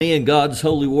In God's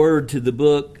holy word to the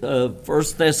book of 1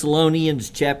 Thessalonians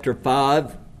chapter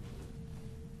 5.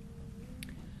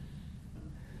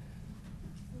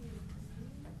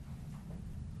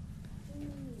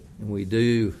 And we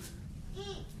do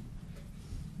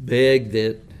beg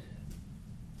that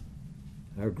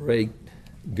our great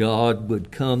God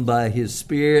would come by His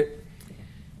Spirit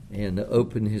and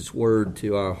open His word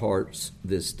to our hearts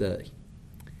this day.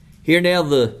 Hear now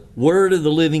the word of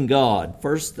the living God.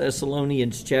 1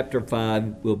 Thessalonians chapter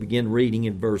 5, we'll begin reading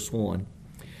in verse 1.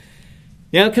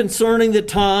 Now concerning the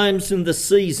times and the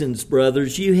seasons,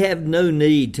 brothers, you have no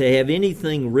need to have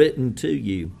anything written to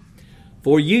you.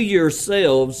 For you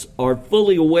yourselves are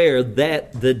fully aware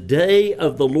that the day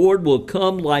of the Lord will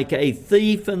come like a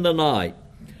thief in the night.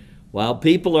 While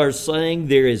people are saying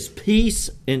there is peace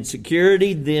and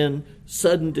security, then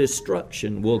sudden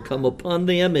destruction will come upon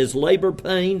them as labor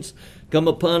pains come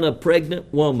upon a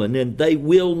pregnant woman, and they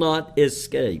will not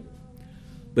escape.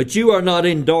 But you are not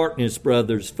in darkness,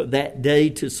 brothers, for that day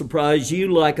to surprise you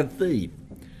like a thief.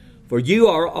 For you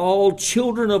are all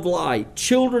children of light,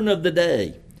 children of the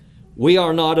day. We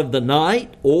are not of the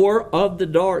night or of the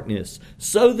darkness.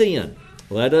 So then,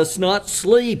 let us not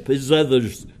sleep as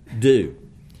others do,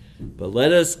 but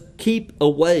let us keep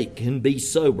awake and be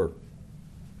sober.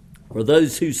 For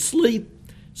those who sleep,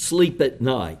 sleep at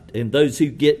night, and those who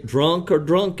get drunk are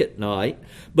drunk at night.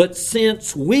 But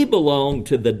since we belong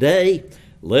to the day,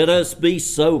 let us be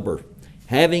sober,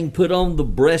 having put on the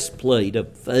breastplate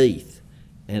of faith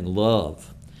and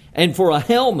love, and for a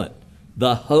helmet,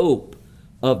 the hope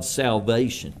of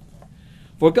salvation.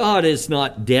 For God has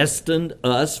not destined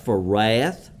us for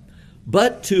wrath,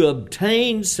 but to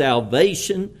obtain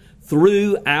salvation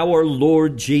through our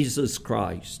Lord Jesus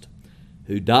Christ,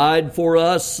 who died for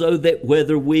us so that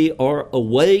whether we are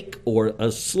awake or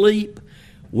asleep,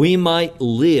 we might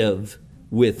live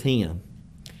with Him.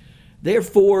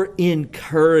 Therefore,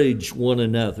 encourage one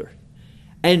another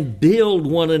and build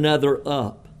one another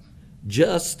up,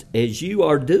 just as you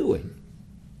are doing.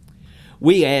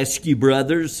 We ask you,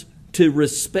 brothers, to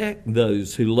respect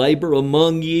those who labor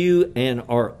among you and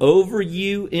are over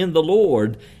you in the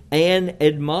Lord and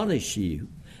admonish you,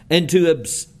 and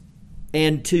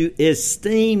to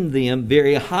esteem them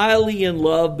very highly in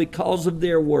love because of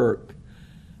their work.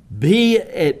 Be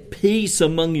at peace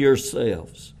among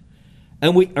yourselves.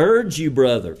 And we urge you,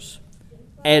 brothers,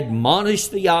 admonish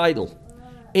the idle,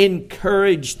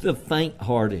 encourage the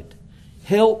faint-hearted,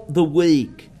 help the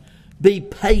weak, be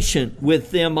patient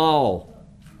with them all.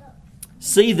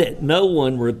 See that no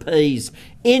one repays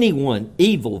anyone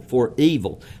evil for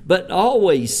evil, but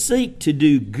always seek to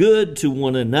do good to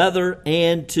one another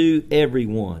and to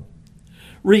everyone.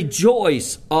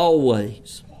 Rejoice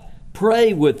always.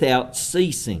 Pray without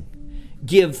ceasing.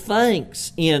 Give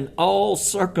thanks in all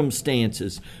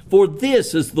circumstances, for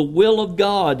this is the will of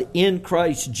God in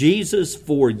Christ Jesus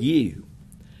for you.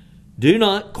 Do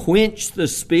not quench the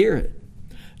Spirit.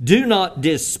 Do not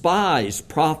despise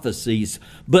prophecies,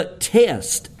 but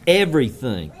test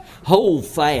everything. Hold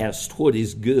fast what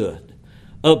is good.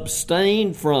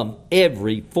 Abstain from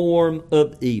every form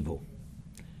of evil.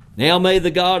 Now may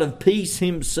the God of peace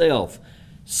Himself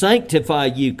sanctify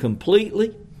you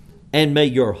completely, and may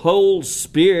your whole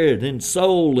spirit and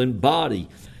soul and body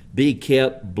be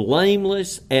kept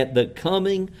blameless at the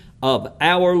coming of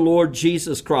our Lord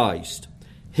Jesus Christ.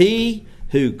 He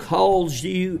who calls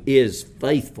you is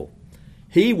faithful.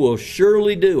 He will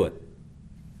surely do it.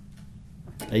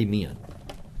 Amen.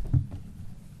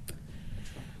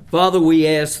 Father, we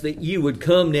ask that you would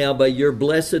come now by your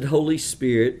blessed Holy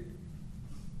Spirit,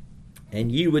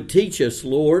 and you would teach us,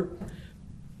 Lord,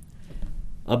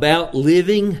 about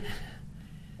living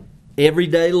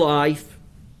everyday life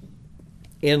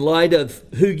in light of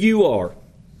who you are,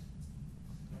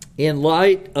 in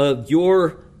light of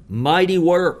your mighty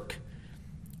work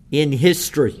in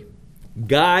history,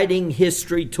 guiding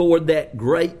history toward that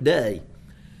great day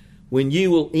when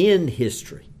you will end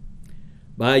history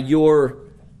by your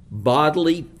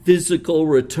bodily, physical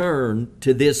return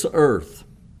to this earth,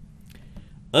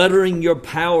 uttering your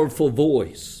powerful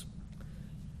voice,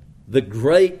 the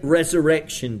great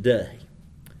resurrection day,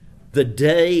 the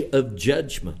day of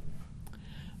judgment,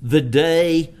 the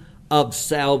day of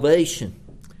salvation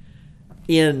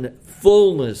in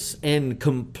fullness and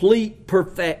complete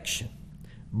perfection,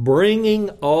 bringing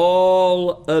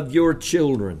all of your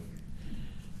children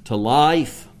to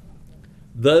life.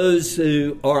 Those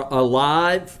who are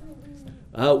alive,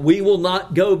 we will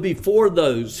not go before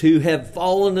those who have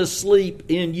fallen asleep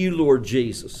in you, Lord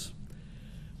Jesus.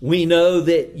 We know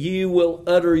that you will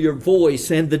utter your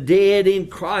voice, and the dead in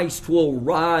Christ will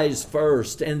rise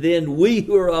first, and then we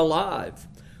who are alive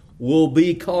will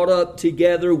be caught up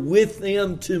together with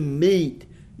them to meet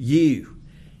you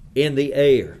in the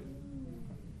air.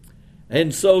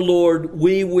 And so, Lord,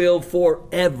 we will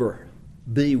forever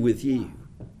be with you.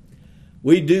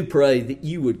 We do pray that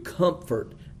you would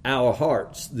comfort our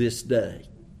hearts this day,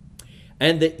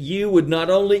 and that you would not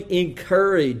only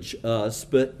encourage us,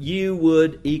 but you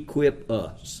would equip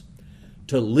us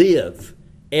to live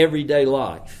everyday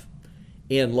life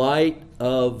in light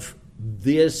of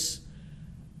this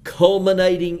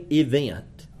culminating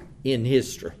event in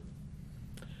history.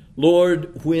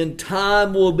 Lord, when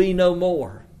time will be no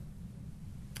more.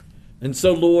 And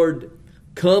so, Lord,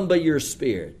 come by your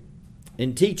Spirit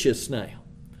and teach us now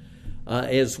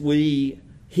as we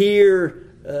hear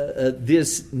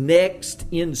this next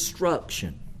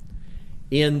instruction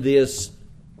in this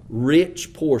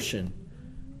rich portion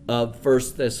of 1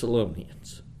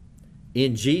 Thessalonians.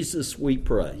 In Jesus we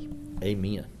pray.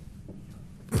 Amen.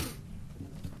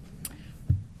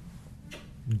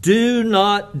 Do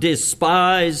not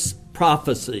despise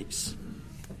prophecies.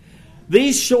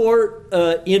 These short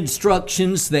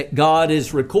instructions that God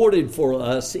has recorded for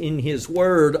us in His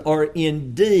Word are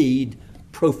indeed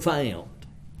profound.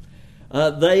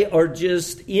 They are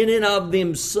just in and of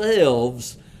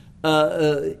themselves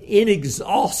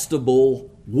inexhaustible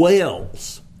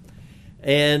wells.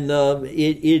 And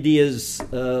it is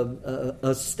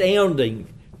astounding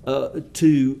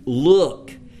to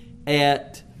look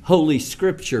at Holy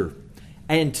Scripture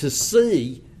and to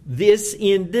see this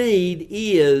indeed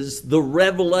is the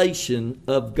revelation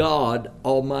of God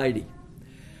Almighty.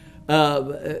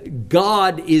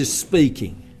 God is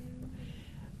speaking.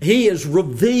 He is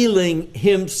revealing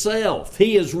Himself.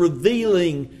 He is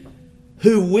revealing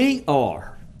who we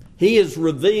are. He is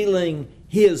revealing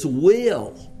His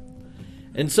will.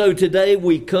 And so today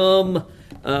we come,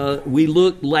 we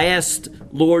looked last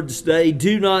Lord's Day,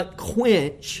 do not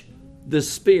quench the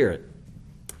Spirit.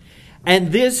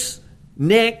 And this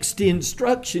next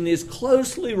instruction is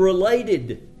closely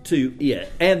related to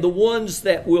it and the ones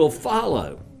that will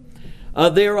follow.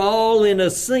 They're all, in a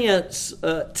sense,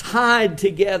 tied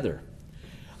together.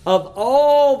 Of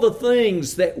all the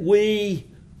things that we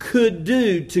could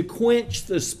do to quench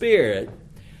the Spirit,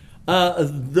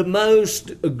 the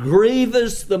most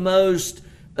grievous, the most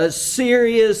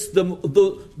serious,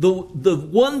 the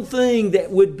one thing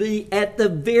that would be at the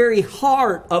very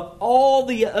heart of all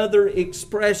the other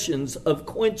expressions of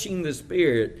quenching the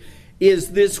Spirit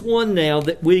is this one now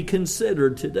that we consider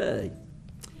today.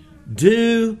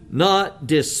 Do not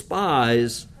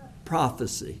despise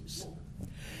prophecies.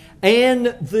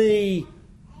 And the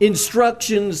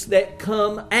instructions that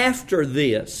come after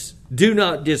this, do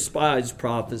not despise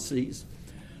prophecies,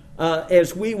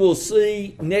 as we will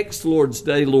see next Lord's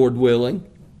Day, Lord willing,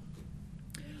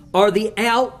 are the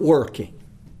outworking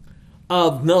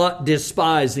of not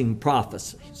despising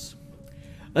prophecies.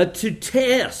 To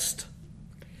test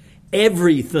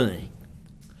everything,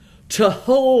 to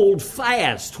hold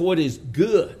fast what is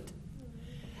good,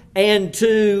 and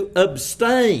to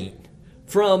abstain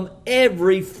from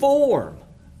every form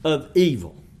of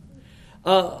evil,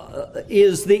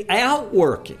 is the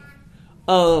outworking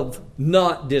of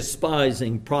not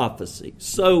despising prophecy.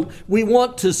 So we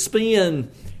want to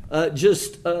spend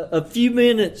just a few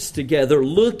minutes together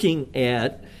looking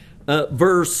at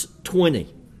verse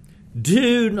 20.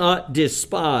 Do not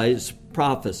despise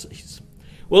prophecies.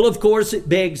 Well, of course, it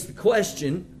begs the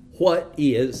question, what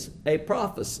is a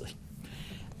prophecy?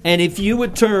 And if you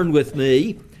would turn with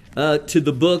me to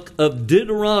the book of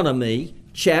Deuteronomy,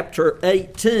 chapter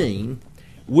 18,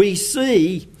 we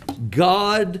see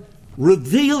God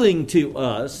revealing to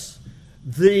us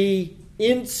the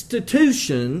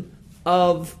institution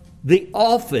of the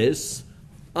office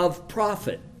of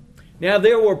prophet. Now,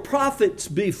 there were prophets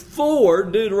before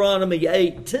Deuteronomy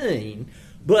 18,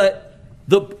 but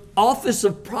the office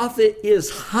of prophet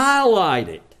is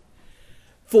highlighted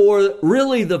for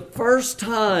really the first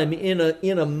time in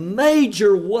a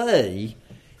major way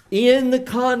in the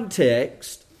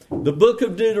context. The book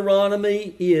of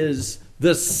Deuteronomy is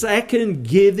the second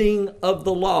giving of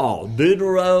the law.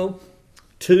 Deutero,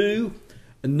 2,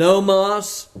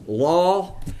 nomos,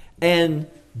 law, and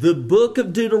the book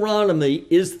of Deuteronomy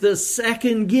is the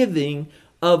second giving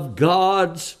of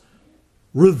God's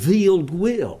revealed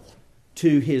will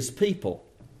to His people.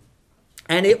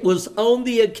 And it was on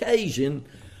the occasion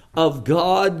of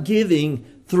God giving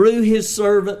through His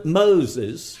servant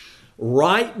Moses,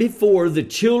 right before the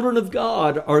children of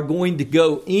God are going to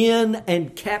go in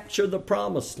and capture the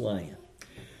promised land.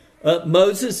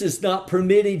 Moses is not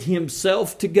permitted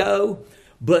himself to go,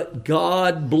 but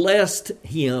God blessed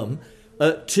him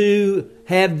to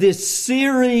have this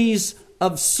series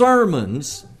of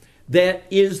sermons that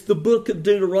is the book of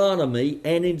Deuteronomy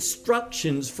and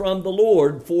instructions from the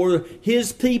Lord for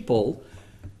His people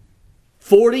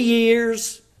 40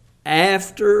 years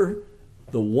after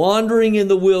the wandering in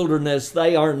the wilderness.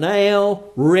 They are now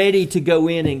ready to go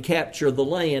in and capture the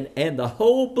land. And the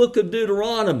whole book of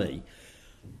Deuteronomy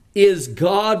is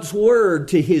God's word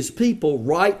to His people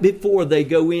right before they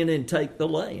go in and take the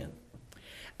land.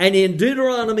 And in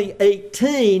Deuteronomy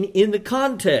 18, in the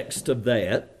context of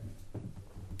that,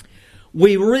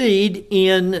 we read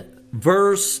in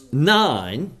verse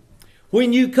 9,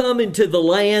 when you come into the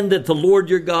land that the Lord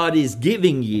your God is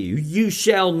giving you, you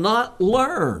shall not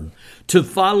learn to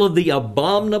follow the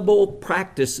abominable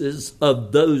practices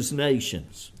of those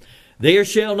nations. There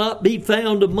shall not be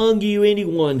found among you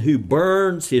anyone who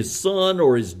burns his son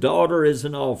or his daughter as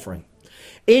an offering.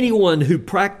 Anyone who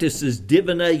practices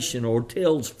divination or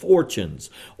tells fortunes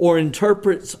or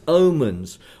interprets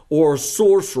omens or a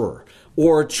sorcerer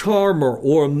or a charmer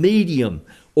or a medium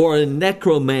or a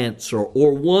necromancer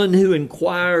or one who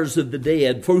inquires of the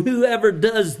dead. For whoever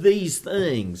does these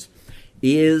things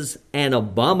is an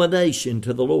abomination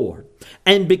to the Lord.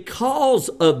 And because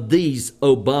of these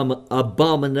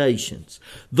abominations,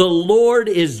 the Lord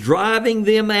is driving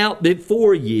them out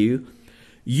before you.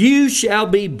 You shall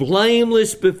be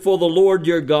blameless before the Lord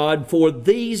your God for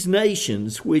these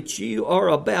nations which you are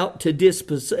about to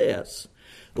dispossess.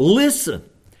 Listen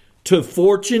to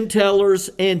fortune tellers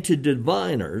and to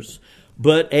diviners,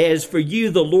 but as for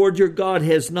you, the Lord your God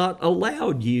has not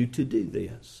allowed you to do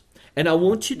this. And I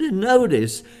want you to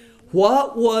notice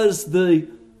what was the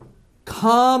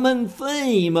common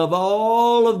theme of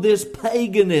all of this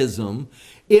paganism.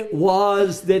 It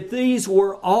was that these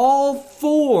were all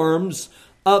forms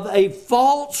of a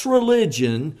false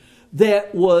religion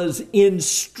that was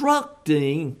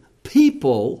instructing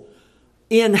people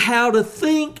in how to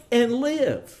think and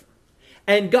live.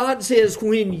 And God says,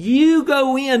 when you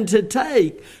go in to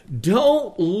take,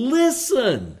 don't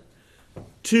listen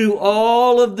to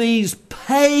all of these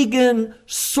pagan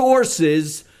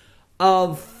sources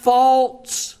of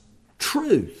false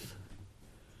truth.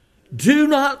 Do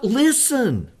not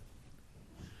listen.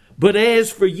 But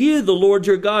as for you, the Lord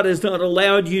your God has not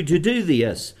allowed you to do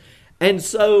this. And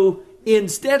so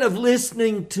instead of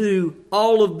listening to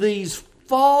all of these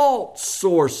false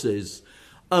sources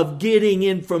of getting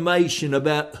information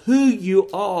about who you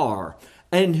are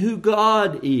and who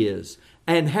God is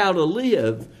and how to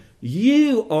live,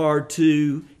 you are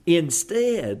to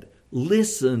instead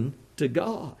listen to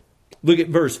God. Look at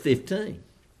verse 15.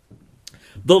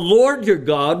 The Lord your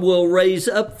God will raise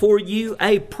up for you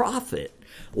a prophet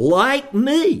like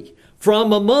me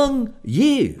from among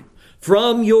you,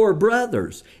 from your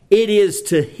brothers. It is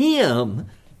to him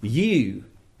you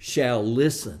shall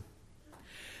listen.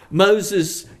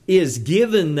 Moses is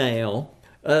given now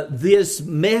this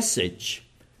message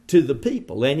to the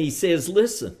people, and he says,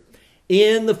 listen,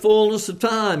 in the fullness of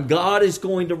time, God is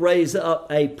going to raise up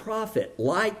a prophet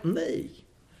like me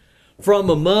from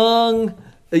among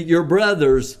your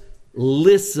brothers.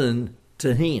 Listen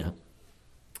to him.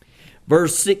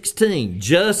 Verse 16,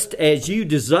 just as you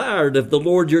desired of the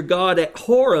Lord your God at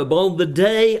Horeb on the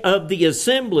day of the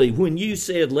assembly, when you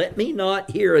said, let me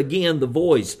not hear again the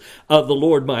voice of the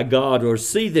Lord my God, or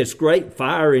see this great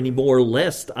fire anymore,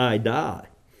 lest I die.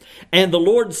 And the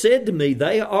Lord said to me,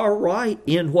 they are right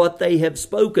in what they have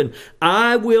spoken.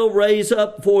 I will raise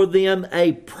up for them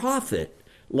a prophet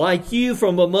like you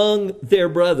from among their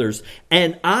brothers,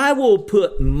 and I will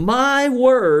put my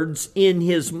words in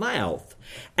his mouth,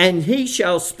 and he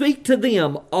shall speak to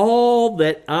them all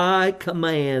that I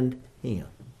command him.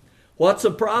 What's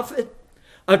a prophet?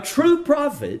 A true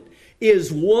prophet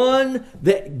is one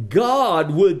that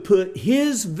God would put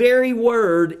his very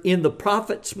word in the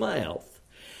prophet's mouth,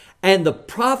 and the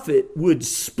prophet would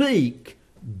speak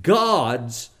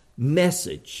God's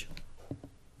message.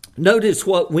 Notice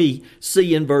what we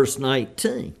see in verse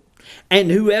 19.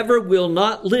 And whoever will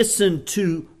not listen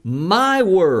to my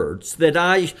words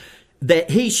that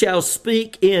he shall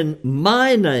speak in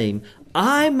my name,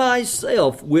 I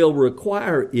myself will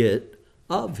require it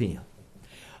of him.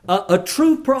 A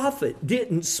true prophet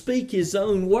didn't speak his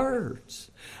own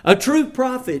words. A true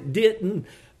prophet didn't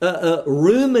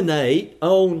ruminate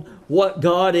on what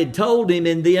God had told him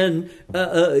and then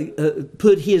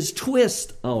put his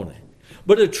twist on it.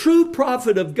 But a true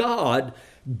prophet of God,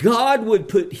 God would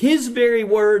put his very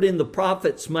word in the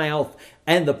prophet's mouth,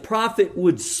 and the prophet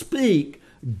would speak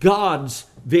God's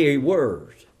very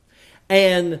word.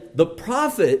 And the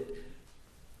prophet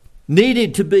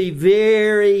needed to be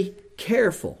very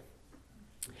careful.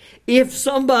 If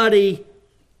somebody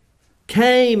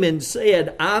came and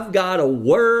said, I've got a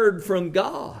word from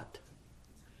God.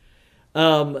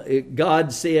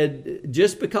 God said,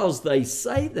 just because they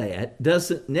say that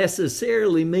doesn't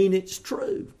necessarily mean it's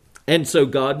true. And so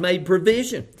God made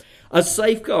provision, a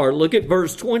safeguard. Look at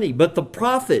verse 20. But the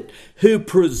prophet who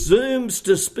presumes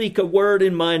to speak a word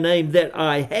in my name that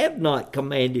I have not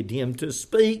commanded him to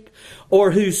speak,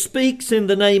 or who speaks in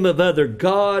the name of other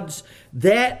gods,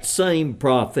 that same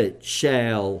prophet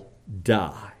shall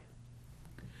die.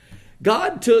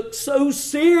 God took so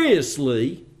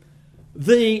seriously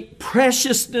the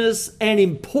preciousness and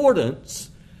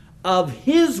importance of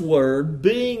his word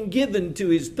being given to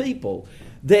his people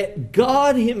that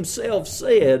God himself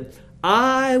said,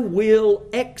 I will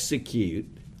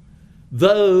execute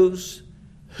those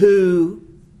who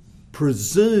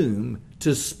presume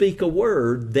to speak a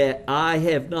word that I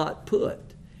have not put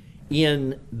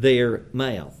in their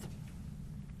mouth.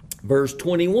 Verse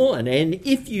 21, and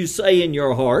if you say in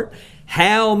your heart,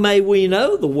 how may we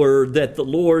know the word that the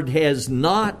Lord has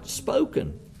not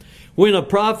spoken? When a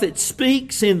prophet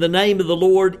speaks in the name of the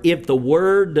Lord, if the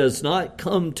word does not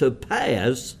come to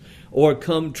pass or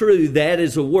come true, that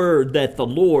is a word that the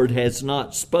Lord has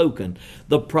not spoken.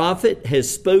 The prophet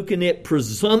has spoken it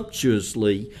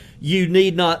presumptuously. You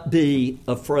need not be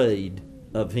afraid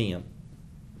of him.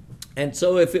 And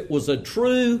so if it was a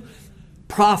true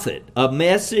prophet, a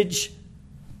message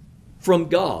from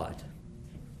God,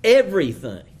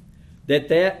 everything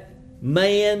that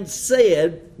man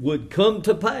said would come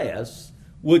to pass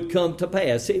would come to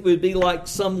pass. It would be like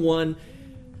someone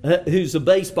who's a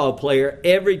baseball player.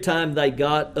 Every time they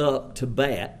got up to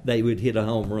bat, they would hit a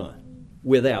home run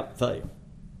without fail.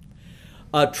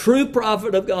 A true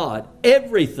prophet of God,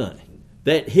 everything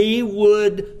that he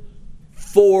would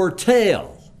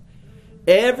foretell,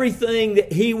 everything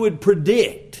that he would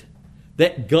predict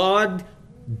that God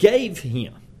gave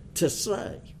him to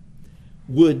say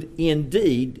would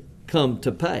indeed come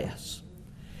to pass.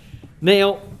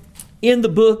 Now, in the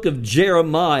book of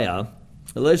Jeremiah,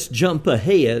 let's jump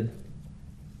ahead,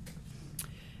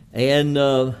 and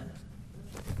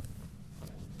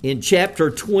in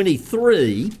chapter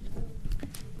 23,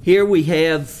 here we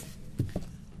have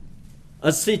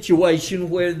a situation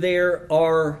where there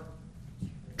are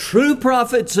true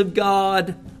prophets of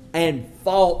God and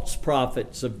false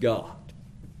prophets of God.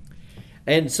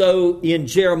 And so in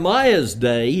Jeremiah's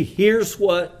day, here's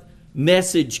what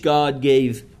message God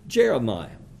gave Jeremiah.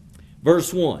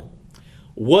 Verse 1,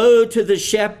 woe to the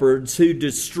shepherds who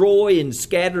destroy and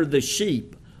scatter the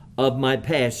sheep of my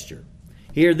pasture.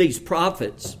 Here these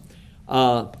prophets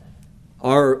are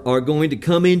going to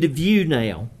come into view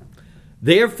now.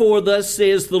 Therefore, thus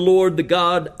says the Lord, the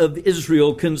God of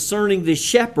Israel, concerning the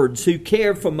shepherds who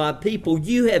care for my people,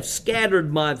 you have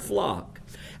scattered my flock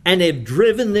and have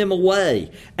driven them away,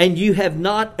 and you have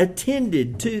not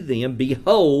attended to them.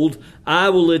 Behold, I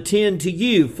will attend to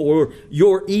you for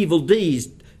your evil deeds,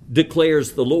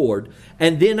 declares the Lord.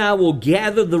 And then I will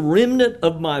gather the remnant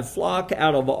of my flock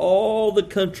out of all the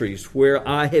countries where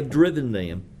I have driven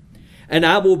them, and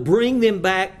I will bring them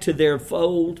back to their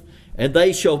fold, and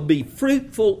they shall be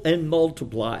fruitful and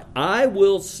multiply. I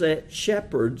will set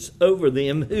shepherds over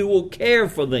them who will care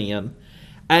for them,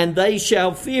 and they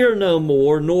shall fear no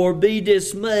more, nor be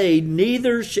dismayed,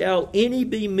 neither shall any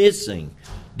be missing,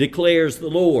 declares the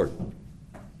Lord.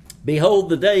 Behold,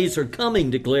 the days are coming,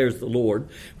 declares the Lord,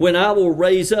 when I will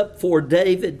raise up for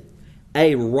David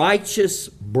a righteous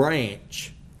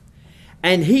branch,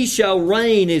 and he shall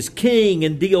reign as king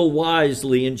and deal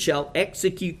wisely, and shall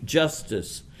execute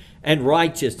justice and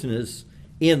righteousness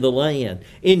in the land.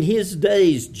 In his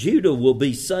days Judah will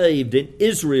be saved, and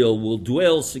Israel will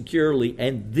dwell securely,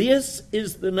 and this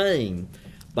is the name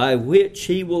by which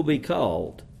he will be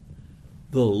called,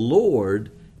 the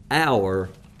Lord our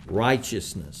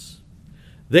righteousness.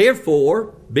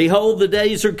 Therefore, behold, the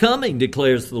days are coming,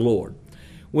 declares the Lord,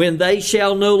 when they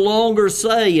shall no longer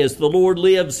say, as the Lord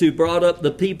lives, who brought up the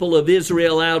people of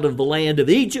Israel out of the land of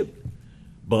Egypt,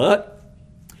 but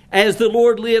as the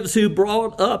Lord lives, who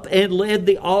brought up and led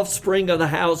the offspring of the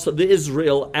house of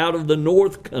Israel out of the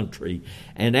north country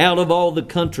and out of all the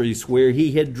countries where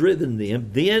he had driven them,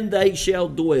 then they shall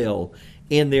dwell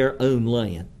in their own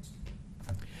land.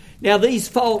 Now, these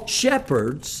false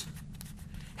shepherds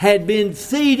had been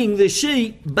feeding the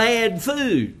sheep bad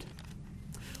food.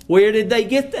 Where did they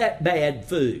get that bad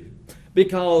food?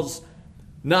 Because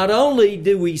not only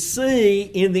do we see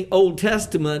in the Old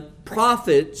Testament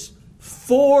prophets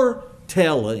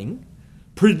foretelling,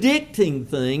 predicting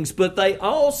things, but they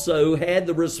also had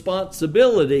the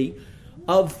responsibility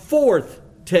of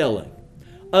forthtelling,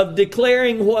 of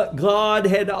declaring what God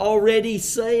had already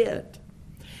said.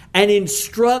 and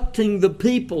instructing the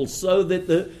people so that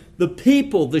the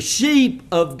people, the sheep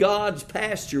of God's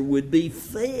pasture, would be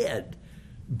fed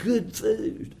good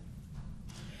food.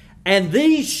 And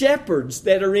these shepherds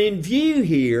that are in view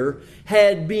here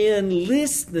had been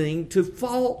listening to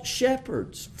false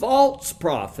shepherds, false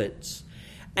prophets,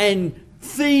 and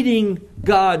feeding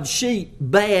God's sheep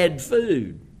bad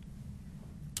food.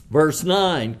 Verse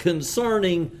 9,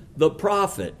 concerning the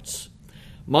prophets.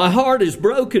 My heart is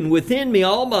broken within me,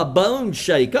 all my bones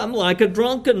shake. I'm like a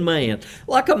drunken man,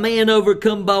 like a man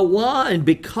overcome by wine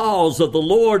because of the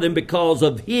Lord and because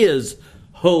of His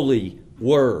holy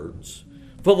words.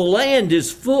 For the land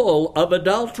is full of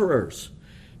adulterers.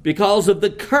 Because of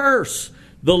the curse,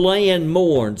 the land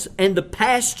mourns, and the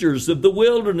pastures of the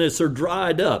wilderness are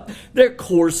dried up. Their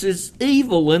course is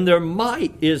evil, and their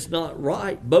might is not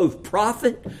right. Both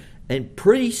prophet and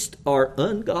priest are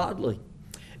ungodly.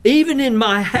 Even in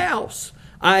my house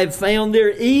I have found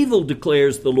their evil,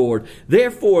 declares the Lord.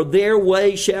 Therefore their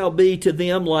way shall be to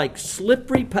them like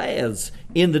slippery paths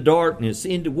in the darkness,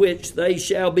 into which they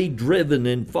shall be driven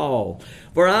and fall.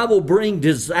 For I will bring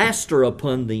disaster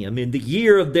upon them in the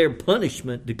year of their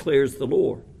punishment, declares the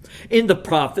Lord. In the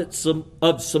prophets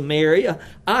of Samaria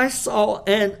I saw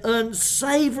an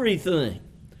unsavory thing.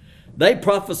 They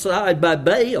prophesied by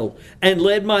Baal and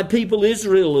led my people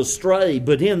Israel astray.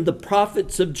 But in the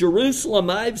prophets of Jerusalem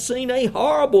I have seen a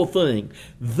horrible thing.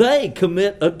 They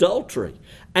commit adultery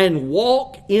and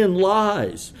walk in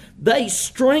lies. They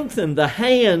strengthen the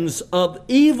hands of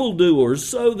evildoers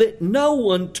so that no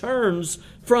one turns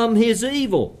from his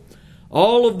evil.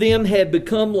 All of them have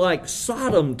become like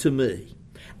Sodom to me,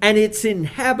 and its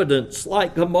inhabitants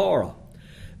like Gomorrah.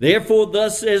 Therefore,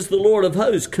 thus says the Lord of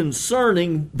hosts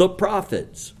concerning the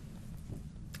prophets.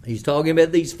 He's talking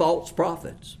about these false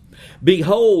prophets.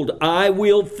 Behold, I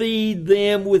will feed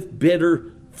them with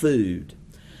bitter food.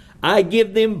 I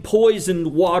give them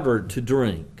poisoned water to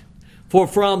drink. For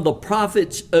from the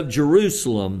prophets of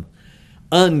Jerusalem,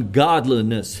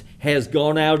 ungodliness has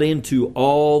gone out into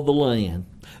all the land.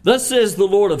 Thus says the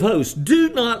Lord of hosts, do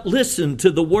not listen to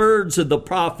the words of the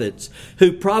prophets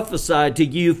who prophesy to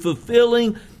you,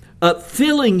 filling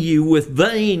you with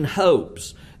vain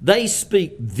hopes. They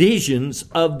speak visions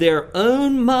of their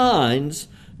own minds,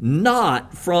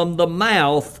 not from the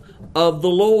mouth of the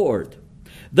Lord.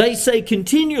 They say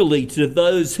continually to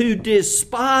those who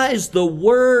despise the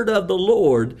word of the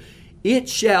Lord, it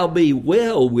shall be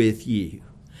well with you.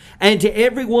 And to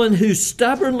everyone who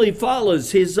stubbornly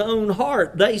follows his own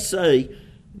heart, they say,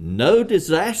 no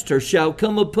disaster shall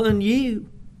come upon you.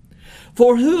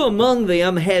 For who among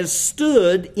them has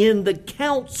stood in the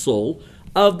counsel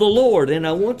of the Lord? And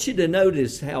I want you to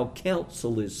notice how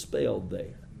counsel is spelled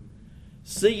there.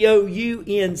 Council.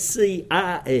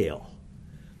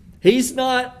 He's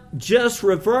not just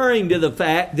referring to the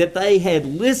fact that they had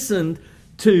listened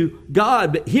to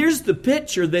God, but here's the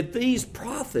picture that these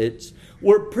prophets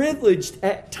were privileged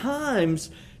at times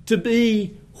to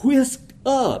be whisked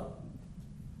up,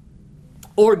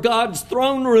 or God's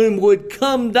throne room would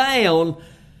come down,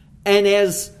 and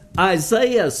as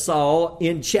Isaiah saw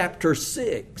in chapter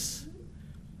 6,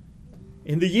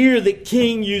 in the year that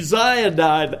King Uzziah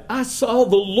died, I saw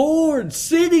the Lord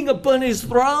sitting upon his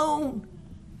throne,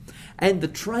 and the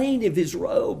train of his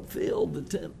robe filled the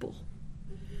temple.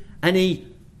 And he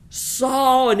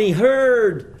saw and he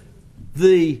heard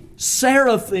the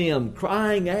seraphim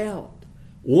crying out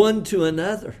one to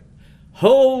another,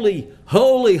 holy,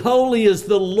 holy, holy is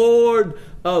the Lord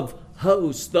of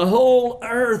hosts. The whole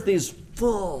earth is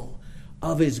full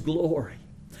of his glory.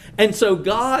 And so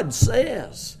God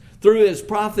says through his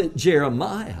prophet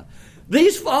Jeremiah,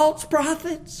 these false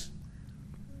prophets,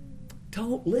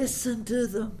 don't listen to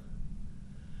them.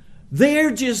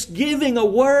 They're just giving a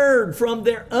word from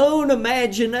their own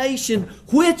imagination.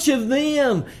 Which of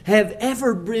them have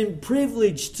ever been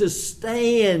privileged to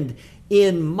stand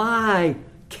in my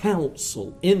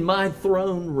council, in my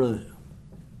throne room,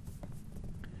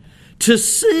 to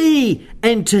see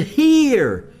and to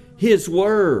hear his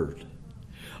word?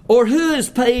 Or who has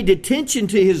paid attention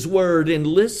to his word and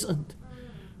listened?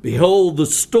 Behold, the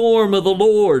storm of the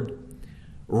Lord,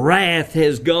 wrath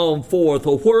has gone forth,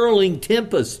 a whirling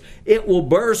tempest. It will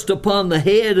burst upon the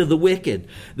head of the wicked.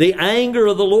 The anger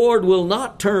of the Lord will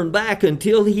not turn back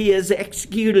until he has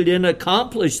executed and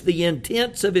accomplished the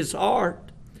intents of his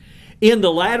heart. In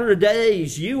the latter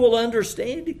days you will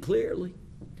understand it clearly.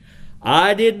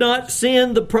 I did not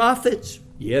send the prophets,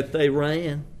 yet they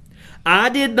ran. I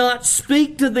did not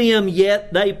speak to them,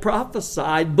 yet they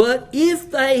prophesied. But if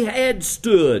they had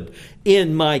stood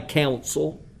in my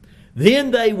counsel,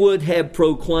 then they would have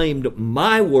proclaimed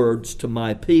my words to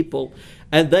my people,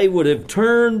 and they would have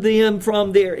turned them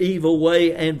from their evil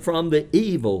way and from the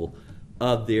evil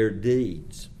of their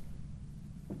deeds.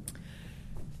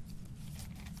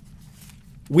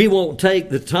 We won't take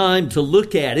the time to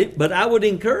look at it, but I would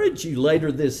encourage you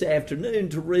later this afternoon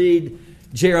to read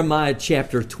Jeremiah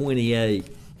chapter 28.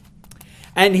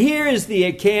 And here is the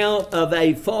account of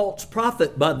a false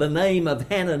prophet by the name of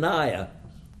Hananiah.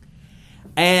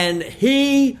 And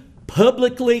he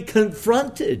publicly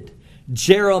confronted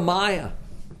Jeremiah.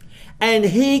 And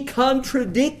he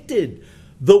contradicted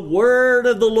the word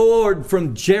of the Lord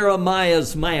from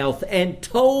Jeremiah's mouth and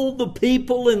told the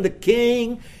people and the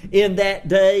king in that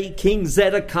day, King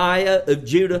Zedekiah of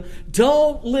Judah,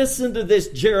 don't listen to this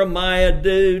Jeremiah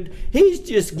dude. He's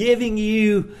just giving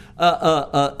you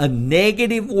a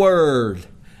negative word.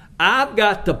 I've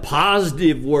got the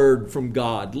positive word from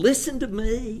God. Listen to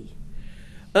me.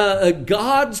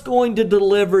 God's going to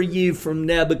deliver you from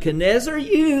Nebuchadnezzar.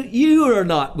 You are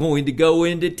not going to go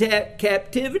into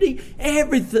captivity.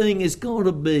 Everything is going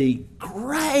to be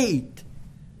great.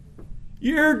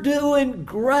 You're doing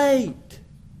great.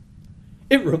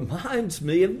 It reminds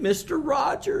me of Mr.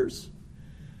 Rogers,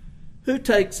 who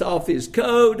takes off his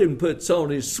coat and puts on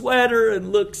his sweater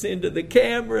and looks into the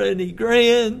camera and he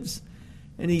grins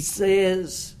and he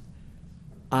says,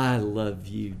 I love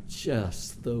you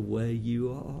just the way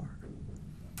you are.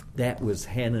 That was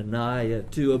Hananiah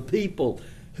to a people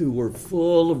who were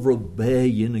full of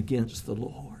rebellion against the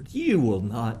Lord. You will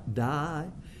not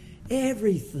die.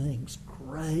 Everything's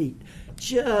great.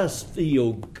 Just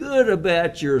feel good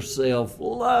about yourself.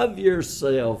 Love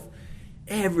yourself.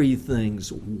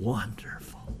 Everything's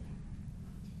wonderful.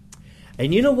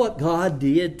 And you know what God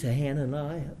did to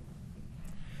Hananiah?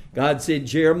 God said,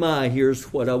 Jeremiah,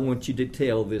 here's what I want you to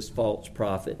tell this false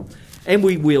prophet. And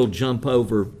we will jump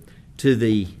over to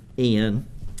the end.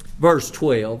 Verse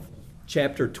 12,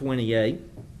 chapter 28.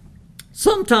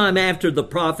 Sometime after the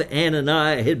prophet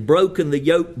Hananiah had broken the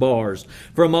yoke bars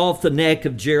from off the neck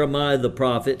of Jeremiah the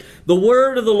prophet, the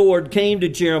word of the Lord came to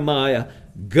Jeremiah,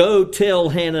 go tell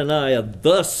Hananiah,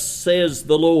 thus says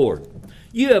the Lord.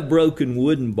 You have broken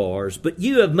wooden bars, but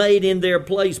you have made in their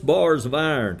place bars of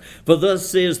iron. For thus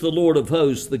says the Lord of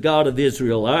hosts, the God of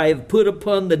Israel, I have put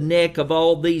upon the neck of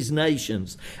all these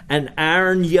nations an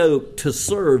iron yoke to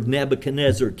serve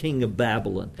Nebuchadnezzar, king of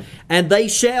Babylon. And they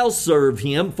shall serve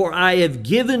him, for I have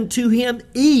given to him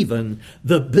even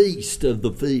the beast of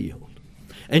the field.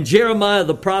 And Jeremiah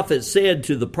the prophet said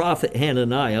to the prophet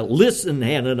Hananiah, listen,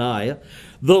 Hananiah,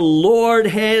 the Lord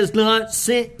has not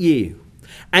sent you.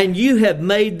 And you have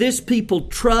made this people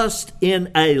trust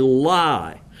in a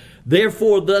lie.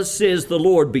 Therefore, thus says the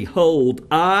Lord, behold,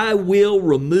 I will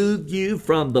remove you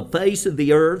from the face of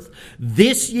the earth.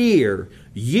 This year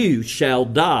you shall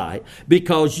die,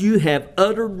 because you have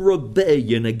uttered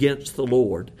rebellion against the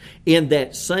Lord. In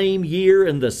that same year,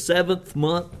 in the 7th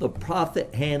month, the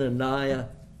prophet Hananiah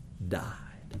died.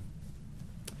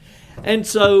 And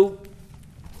so,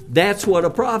 that's what a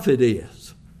prophet is.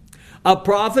 A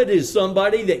prophet is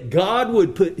somebody that God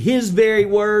would put his very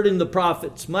word in the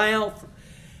prophet's mouth.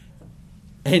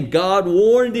 And God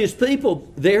warned his people,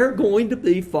 there are going to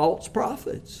be false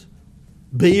prophets.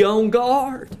 Be on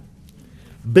guard.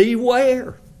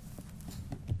 Beware.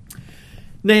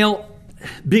 Now,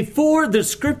 before the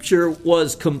scripture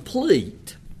was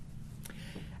complete,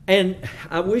 and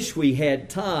I wish we had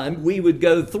time, we would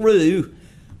go through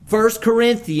 1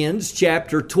 Corinthians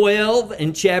chapter 12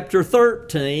 and chapter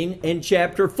 13 and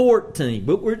chapter 14.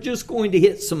 But we're just going to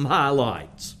hit some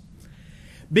highlights.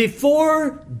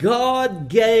 Before God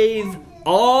gave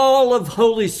all of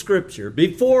Holy Scripture,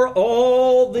 before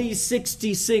all these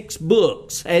 66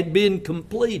 books had been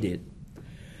completed,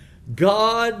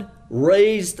 God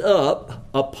raised up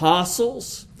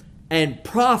apostles and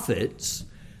prophets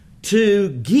to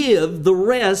give the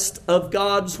rest of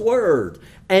God's Word.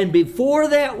 And before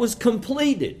that was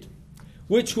completed,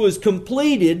 which was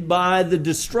completed by the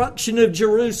destruction of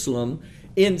Jerusalem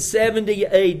in 70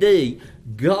 A.D.,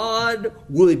 God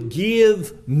would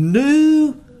give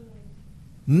new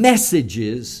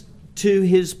messages to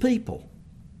his people.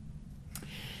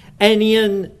 And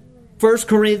in 1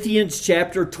 Corinthians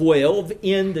chapter 12,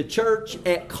 in the church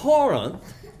at Corinth,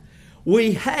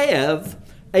 we have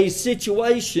a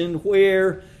situation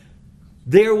where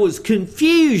there was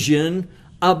confusion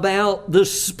about the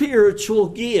spiritual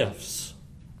gifts.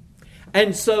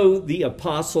 And so the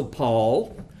Apostle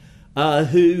Paul,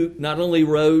 who not only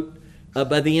wrote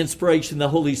by the inspiration of the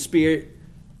Holy Spirit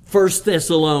 1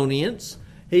 Thessalonians,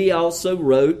 he also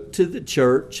wrote to the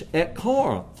church at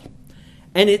Corinth.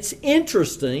 And it's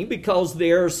interesting because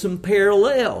there are some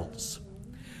parallels.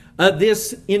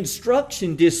 This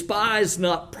instruction, despise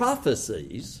not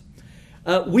prophecies,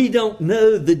 we don't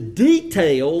know the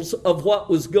details of what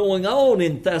was going on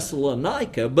in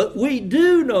Thessalonica, but we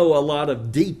do know a lot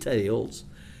of details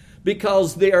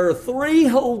because there are 3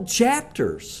 whole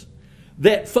chapters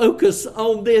that focus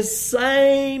on this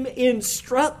same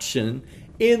instruction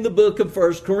in the book of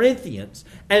 1 Corinthians.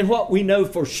 And what we know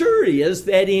for sure is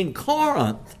that in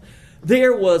Corinth,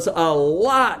 there was a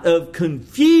lot of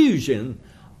confusion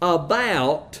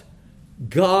about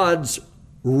God's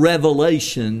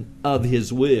revelation of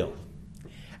His will.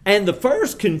 And the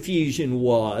first confusion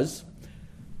was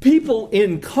people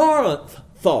in Corinth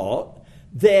thought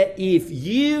that if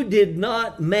you did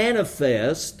not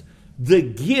manifest the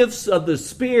gifts of the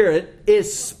Spirit,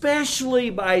 especially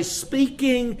by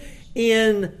speaking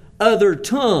in other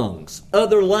tongues,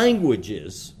 other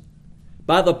languages,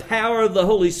 by the power of the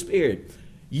Holy Spirit,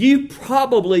 you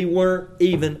probably weren't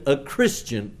even a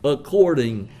Christian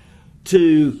according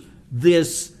to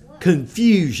this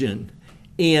confusion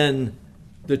in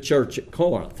the church at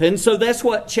Corinth. And so that's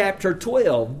what chapter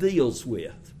 12 deals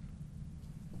with.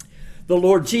 The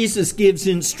Lord Jesus gives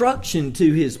instruction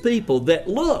to His people that,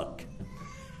 look,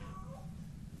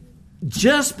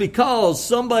 just because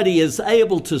somebody is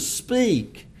able to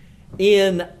speak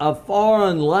in a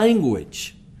foreign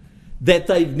language that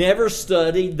they've never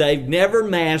studied, they've never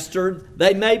mastered,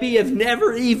 they maybe have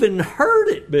never even heard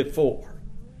it before,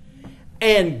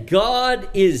 and God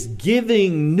is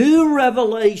giving new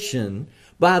revelation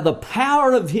by the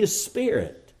power of His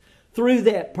Spirit through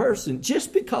that person,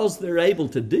 just because they're able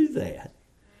to do that,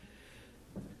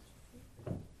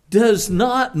 does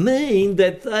not mean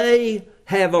that they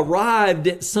have arrived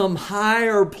at some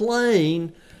higher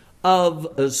plane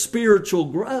of spiritual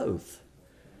growth.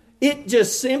 It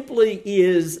just simply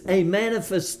is a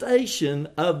manifestation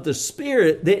of the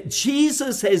Spirit that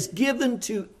Jesus has given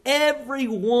to every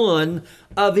one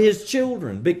of His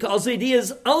children, because it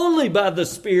is only by the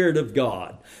Spirit of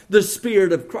God, the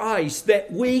Spirit of Christ,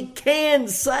 that we can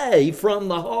say from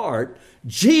the heart,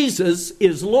 Jesus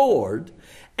is Lord.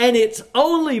 And it's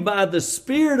only by the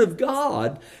Spirit of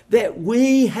God that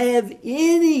we have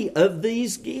any of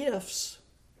these gifts,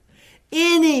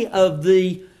 any of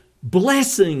the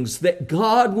blessings that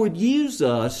God would use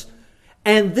us.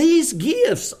 And these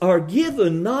gifts are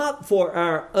given not for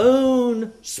our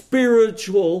own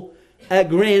spiritual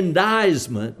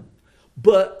aggrandizement,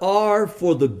 but are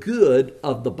for the good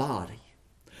of the body.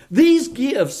 These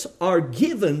gifts are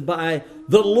given by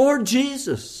the Lord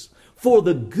Jesus for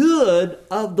the good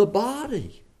of the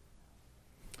body.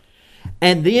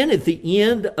 And then at the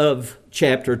end of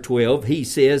chapter 12, he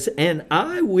says, and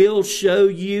I will show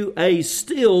you a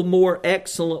still more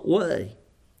excellent way.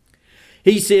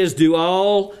 He says, do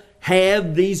all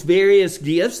have these various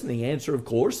gifts? And the answer, of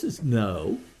course, is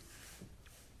no.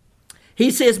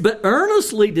 He says, but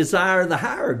earnestly desire the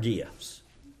higher gifts.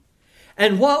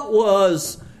 And what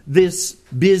was this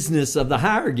business of the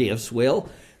higher gifts? Well,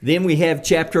 then we have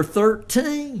chapter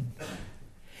 13.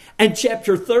 And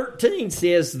chapter 13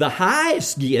 says the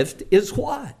highest gift is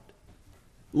what?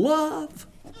 Love.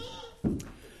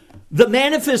 The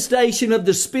manifestation of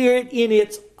the Spirit in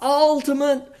its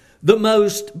ultimate, the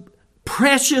most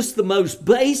precious, the most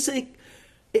basic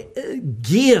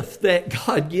gift that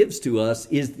God gives to us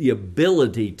is the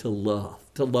ability to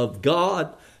love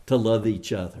God, to love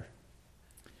each other.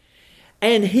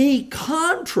 And he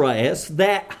contrasts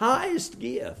that highest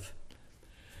gift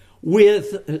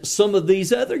with some of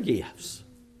these other gifts.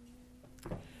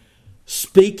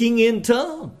 Speaking in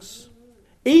tongues,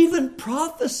 even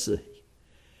prophecy.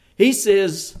 He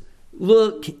says,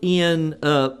 look in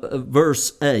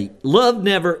verse 8, love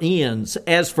never ends.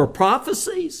 As for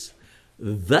prophecies,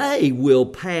 they will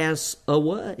pass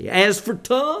away. As for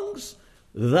tongues,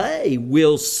 they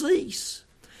will cease.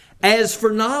 As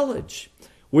for knowledge,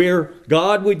 where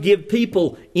God would give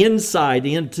people insight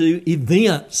into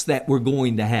events that were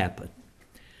going to happen,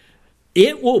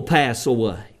 it will pass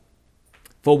away.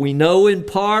 For we know in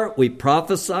part, we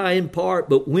prophesy in part,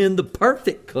 but when the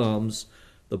perfect comes,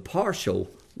 the partial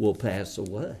will pass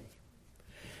away.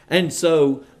 And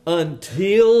so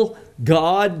until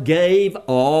God gave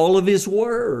all of His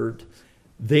Word,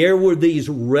 there were these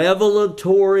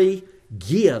revelatory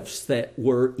gifts that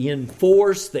were in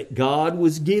force, that God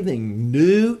was giving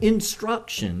new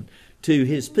instruction to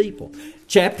His people.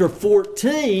 Chapter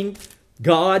 14,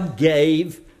 God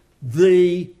gave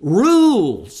the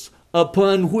rules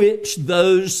upon which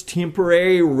those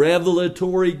temporary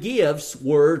revelatory gifts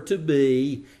were to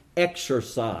be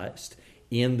exercised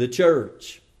in the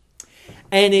church.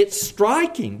 And it's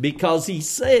striking because he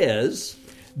says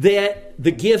that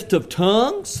the gift of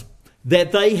tongues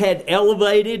that they had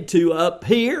elevated to up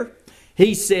here.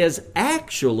 He says,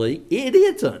 actually, it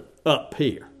isn't up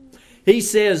here. He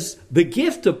says the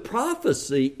gift of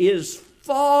prophecy is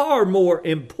far more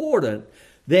important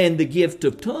than the gift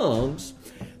of tongues,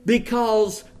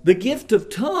 because the gift of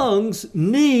tongues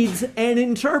needs an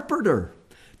interpreter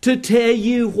to tell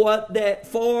you what that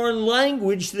foreign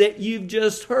language that you've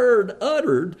just heard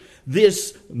uttered,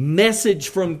 this message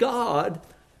from God,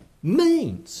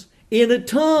 means in a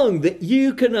tongue that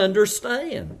you can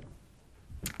understand.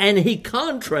 And he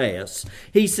contrasts.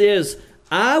 He says,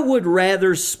 I would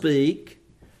rather speak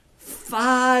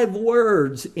 5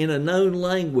 words in a known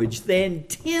language than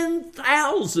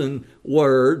 10,000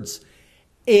 words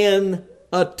in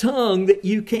a tongue that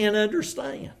you can't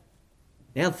understand.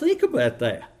 Now think about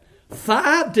that.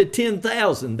 5 to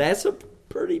 10,000, that's a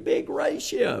pretty big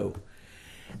ratio.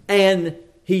 And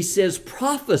he says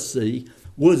prophecy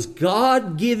was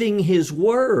God giving his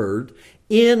word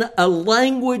in a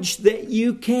language that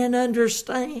you can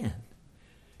understand.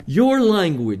 Your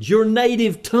language, your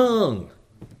native tongue.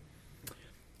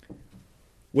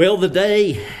 Well, the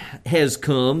day has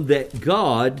come that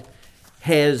God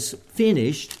has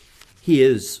finished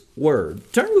his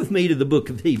word. Turn with me to the book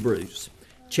of Hebrews,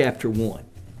 chapter 1.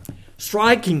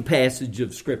 Striking passage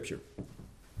of Scripture.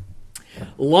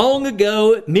 Long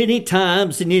ago, many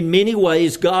times and in many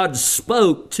ways, God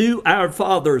spoke to our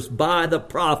fathers by the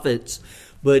prophets.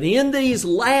 But in these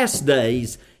last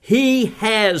days, he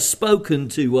has spoken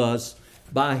to us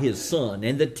by his Son.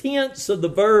 And the tense of the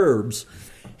verbs,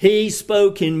 he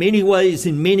spoke in many ways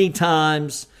and many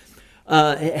times,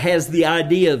 has the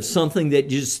idea of something that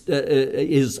just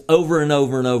is over and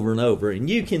over and over and over. And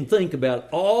you can think about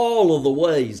all of the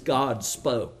ways God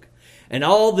spoke and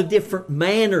all the different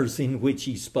manners in which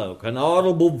he spoke. An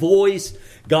audible voice,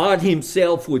 God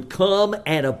himself would come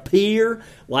and appear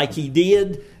like he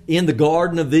did in the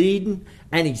Garden of Eden,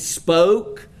 and he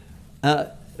spoke.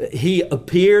 He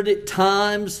appeared at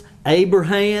times.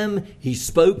 Abraham, he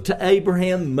spoke to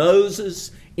Abraham.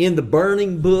 Moses in the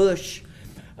burning bush.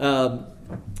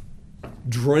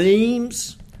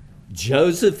 Dreams.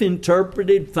 Joseph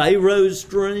interpreted Pharaoh's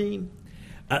dream.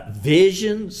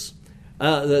 Visions.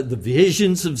 The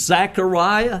visions of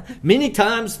Zechariah. Many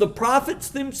times the prophets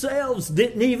themselves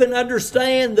didn't even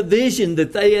understand the vision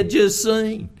that they had just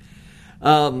seen.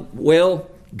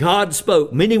 God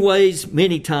spoke many ways,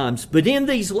 many times. But in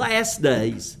these last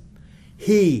days,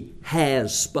 he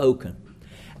has spoken.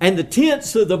 And the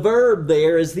tense of the verb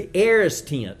there is the aorist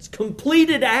tense,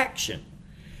 completed action.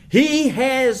 He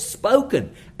has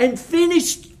spoken and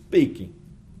finished speaking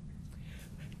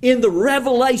in the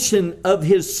revelation of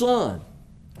his Son.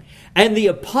 And the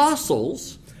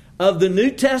apostles of the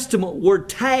New Testament were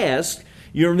tasked.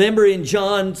 You remember in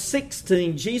John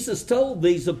 16, Jesus told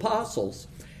these apostles,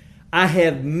 I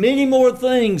have many more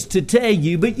things to tell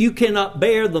you, but you cannot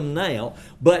bear them now.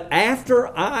 But after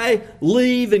I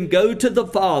leave and go to the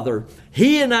Father,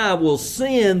 he and I will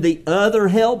send the other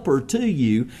helper to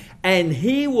you, and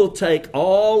he will take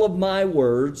all of my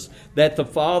words that the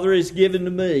Father has given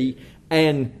to me,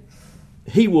 and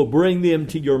he will bring them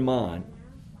to your mind.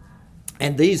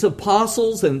 And these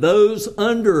apostles and those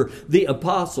under the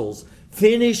apostles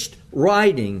finished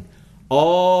writing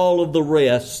all of the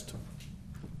rest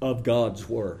of God's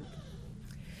Word.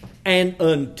 And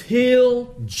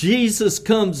until Jesus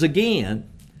comes again,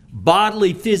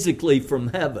 bodily, physically from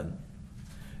heaven,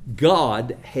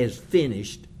 God has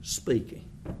finished speaking.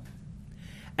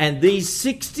 And these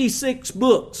 66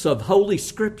 books of Holy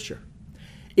Scripture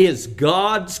is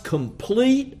God's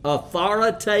complete,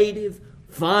 authoritative,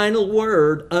 final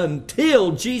word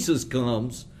until Jesus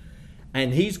comes,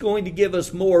 and he's going to give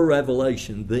us more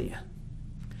revelation then.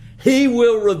 He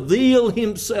will reveal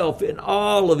himself in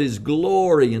all of his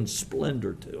glory and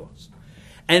splendor to us.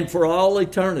 And for all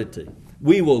eternity,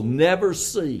 we will never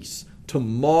cease to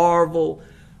marvel,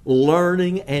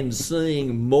 learning and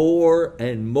seeing more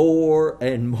and more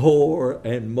and more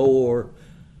and more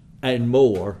and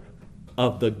more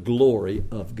of the glory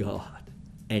of God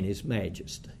and his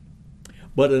majesty.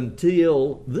 But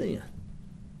until then,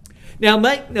 now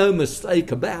make no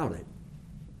mistake about it,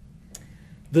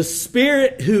 the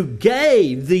Spirit who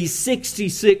gave these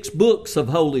 66 books of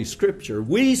Holy Scripture,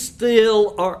 we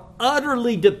still are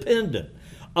utterly dependent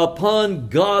upon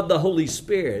God the Holy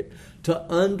Spirit to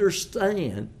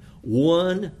understand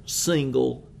one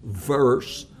single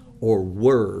verse or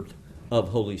word of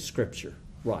Holy Scripture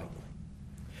rightly.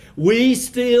 We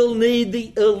still need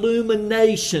the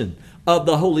illumination of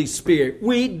the Holy Spirit.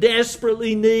 We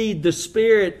desperately need the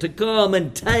Spirit to come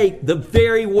and take the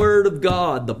very Word of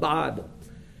God, the Bible,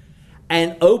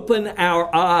 and open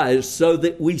our eyes so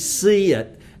that we see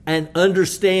it and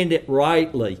understand it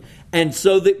rightly, and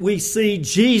so that we see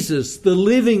Jesus, the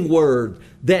living Word,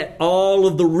 that all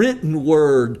of the written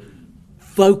Word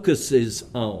focuses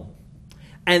on.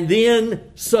 And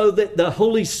then so that the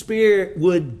Holy Spirit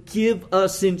would give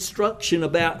us instruction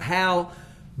about how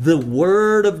the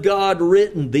Word of God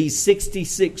written, these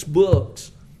 66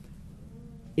 books,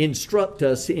 instruct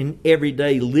us in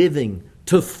everyday living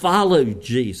to follow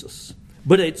Jesus.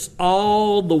 But it's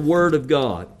all the Word of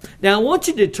God. Now I want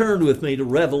you to turn with me to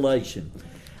Revelation.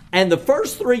 And the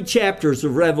first 3 chapters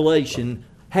of Revelation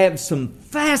have some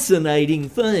fascinating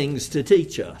things to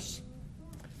teach us.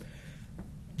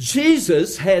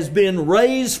 Jesus has been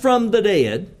raised from the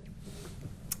dead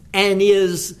and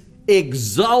is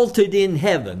exalted in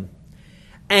heaven.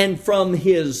 And from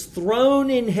His throne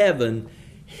in heaven,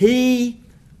 He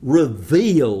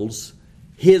reveals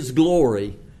His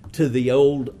glory to the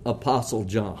old Apostle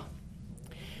John.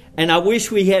 And I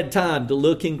wish we had time to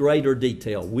look in greater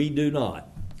detail. We do not.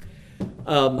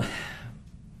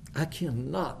 I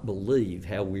cannot believe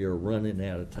how we are running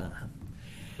out of time.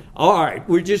 All right,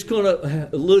 we're just going to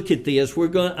look at this. We're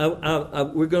going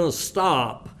to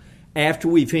stop after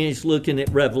we finish looking at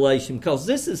Revelation, because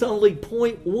this is only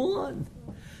point 1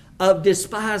 of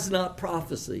Despise Not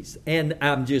Prophecies. And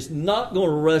I'm just not going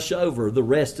to rush over the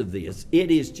rest of this.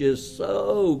 It is just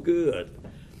so good.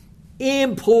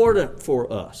 Important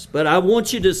for us. But I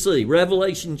want you to see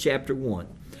Revelation chapter 1.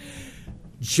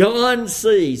 John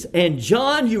sees, and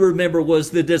John, you remember, was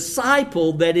the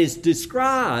disciple that is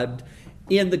described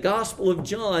in the Gospel of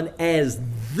John as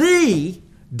the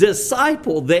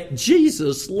disciple that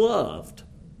Jesus loved.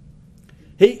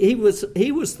 He was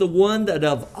the one that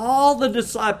of all the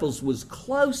disciples was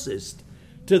closest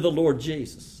to the Lord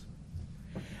Jesus.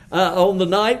 On the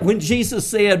night when Jesus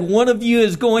said, "One of you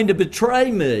is going to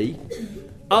betray me,"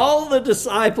 all the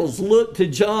disciples looked to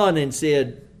John and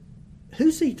said,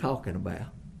 "Who's he talking about?"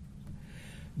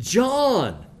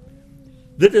 John,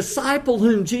 the disciple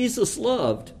whom Jesus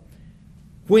loved,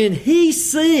 when he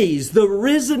sees the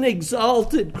risen,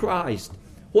 exalted Christ,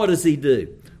 what does he do?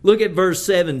 Look at verse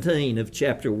 17 of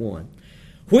chapter 1.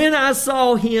 "When I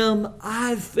saw him,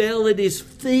 I fell at his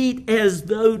feet as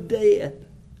though dead.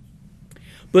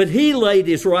 But he laid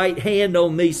his right hand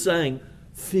on me, saying,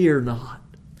 'Fear not.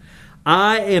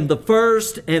 I am the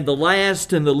first and the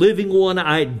last and the living one.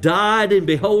 I died, and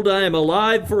behold, I am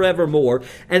alive forevermore.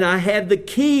 And I have the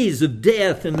keys of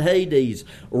death and Hades.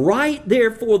 Write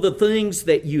therefore the things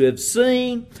that you have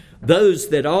seen, those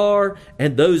that are,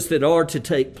 and those that are to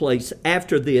take place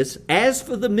after this. As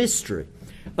for the mystery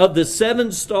of the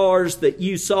 7 stars that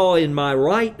you saw in my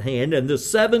right hand, and the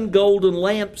 7 golden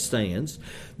lampstands,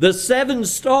 the 7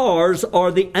 stars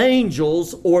are the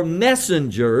angels or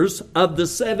messengers of the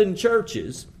 7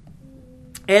 churches,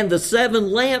 and the 7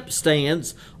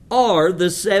 lampstands are the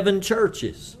 7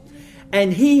 churches."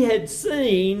 And he had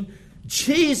seen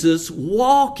Jesus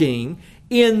walking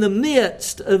in the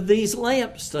midst of these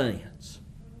lampstands.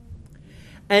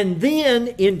 And then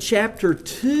in chapter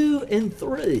 2 and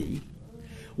 3,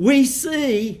 we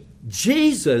see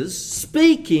Jesus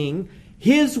speaking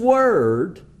His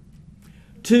word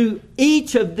to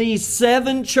each of these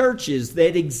 7 churches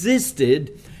that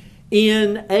existed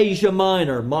in Asia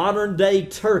Minor, modern day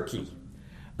Turkey,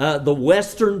 the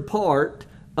western part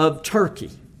of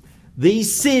Turkey.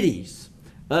 These cities,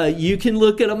 you can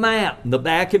look at a map in the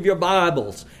back of your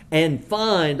Bibles and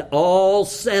find all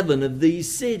 7 of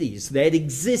these cities that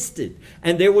existed.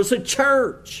 And there was a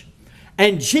church.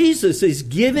 And Jesus is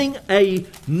giving a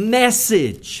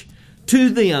message to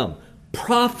them,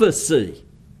 prophecy,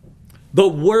 the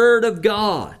Word of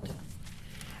God.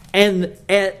 And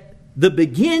at the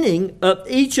beginning of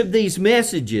each of these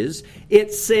messages,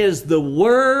 it says the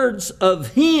words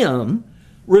of Him,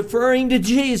 referring to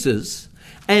Jesus,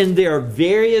 and there are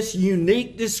various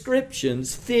unique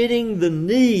descriptions fitting the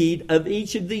need of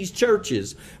each of these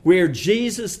churches, where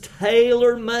Jesus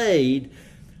tailor-made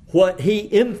what He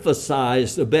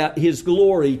emphasized about His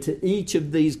glory to each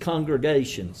of these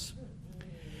congregations.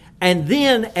 And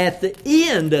then at the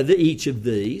end of each of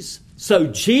these, so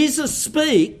Jesus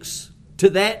speaks to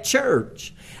that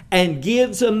church and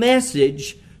gives a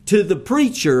message to the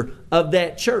preacher of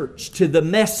that church, to the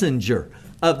messenger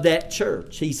of that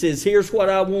church. He says, "Here's what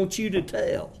I want you to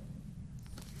tell."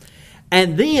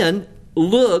 And then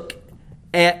look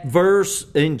at verse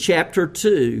in chapter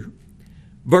 2,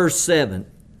 verse 7.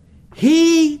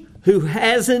 "He who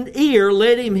has an ear,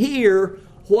 let him hear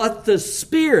what the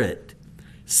Spirit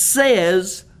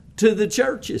says to the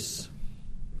churches."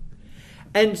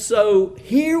 And so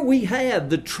here we have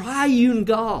the triune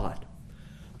God,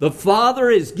 The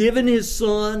Father has given His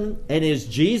Son, and as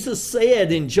Jesus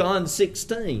said in John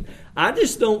 16, I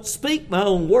just don't speak my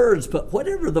own words, but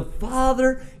whatever the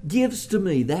Father gives to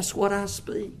me, that's what I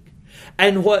speak.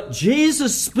 And what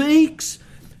Jesus speaks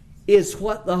is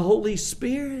what the Holy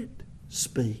Spirit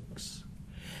speaks.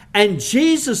 And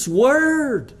Jesus'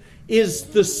 Word is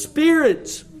the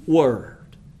Spirit's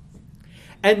Word.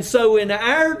 And so in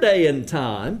our day and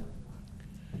time,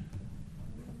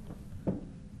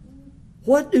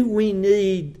 what do we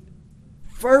need,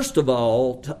 first of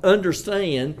all, to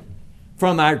understand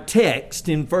from our text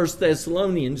in 1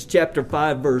 Thessalonians chapter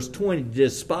 5, verse 20,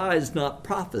 despise not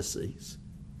prophecies.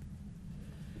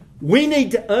 We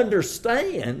need to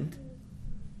understand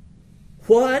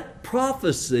what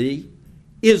prophecy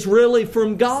is really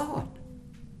from God.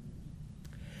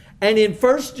 And in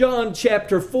 1 John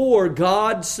chapter 4,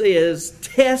 God says,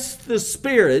 test the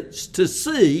spirits to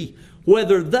see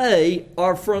whether they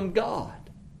are from God.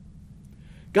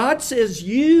 God says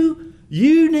you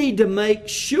need to make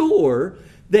sure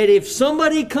that if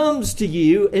somebody comes to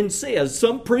you and says,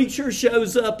 some preacher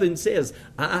shows up and says,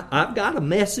 I've got a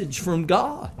message from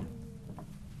God.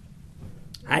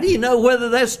 How do you know whether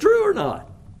that's true or not?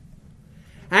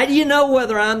 How do you know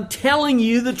whether I'm telling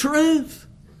you the truth?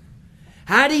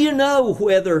 How do you know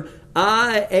whether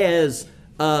I, as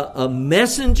a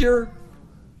messenger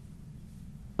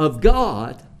of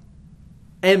God,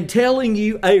 am telling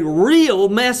you a real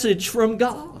message from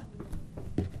God?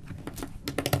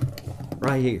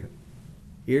 Right here.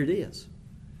 Here it is.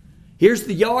 Here's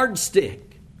the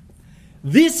yardstick.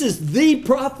 This is the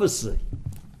prophecy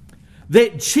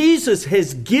that Jesus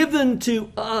has given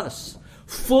to us,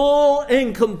 full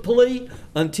and complete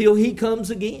until He comes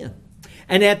again.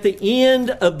 And at the end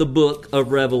of the book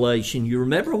of Revelation, you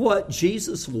remember what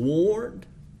Jesus warned?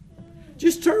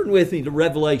 Just turn with me to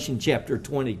Revelation chapter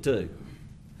 22.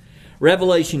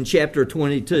 Revelation chapter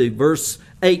 22, verse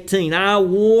 18. I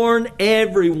warn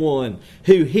everyone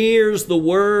who hears the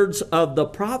words of the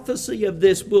prophecy of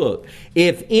this book.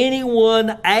 If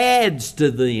anyone adds to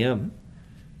them,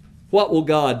 what will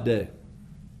God do?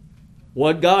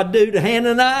 What did God do to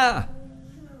Hananiah?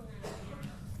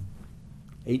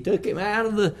 He took him out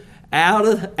of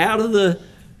the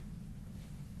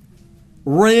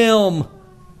realm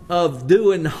of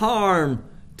doing harm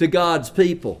to God's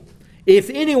people.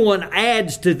 If anyone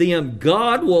adds to them,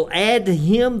 God will add to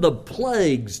him the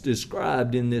plagues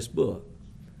described in this book.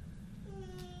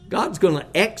 God's going to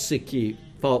execute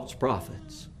false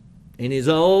prophets in His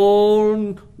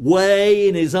own way,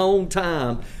 in His own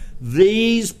time.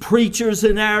 These preachers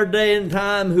in our day and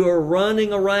time who are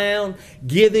running around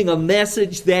giving a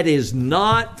message that is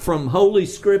not from Holy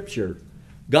Scripture,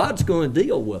 God's going to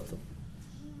deal with them.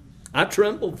 I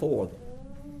tremble for them.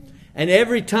 And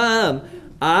every time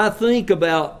I think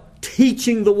about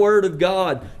teaching the Word of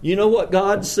God, you know what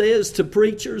God says to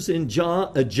preachers in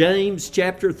James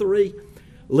chapter 3?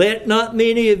 Let not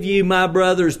many of you, my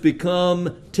brothers,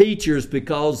 become teachers,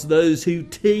 because those who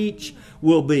teach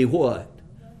will be what?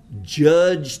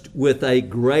 Judged with a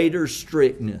greater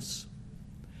strictness.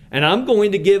 And I'm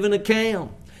going to give an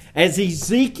account, as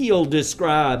Ezekiel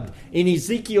described in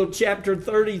Ezekiel chapter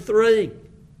 33.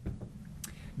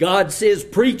 God says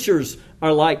preachers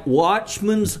are like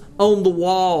watchmen on the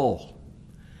wall.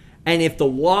 And if the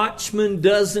watchman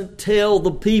doesn't tell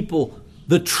the people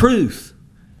the truth,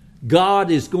 God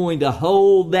is going to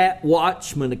hold that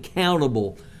watchman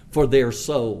accountable for their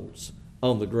souls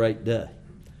on the great day.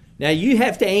 Now, you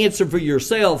have to answer for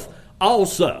yourself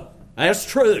also. That's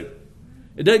true.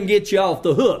 It doesn't get you off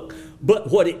the hook. But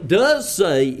what it does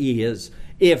say is,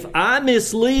 if I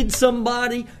mislead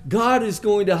somebody, God is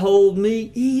going to hold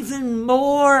me even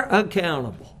more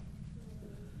accountable.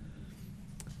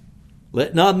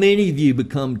 Let not many of you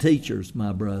become teachers,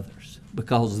 my brothers,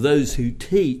 because those who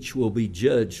teach will be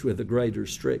judged with a greater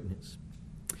strictness.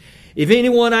 If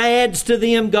anyone adds to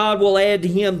them, God will add to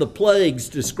him the plagues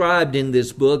described in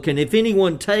this book. And if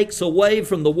anyone takes away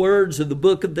from the words of the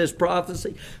book of this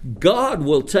prophecy, God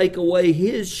will take away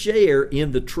his share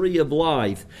in the tree of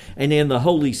life and in the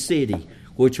holy city,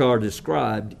 which are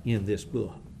described in this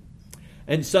book.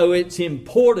 And so it's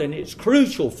important, it's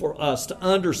crucial for us to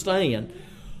understand,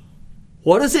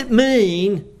 what does it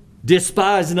mean,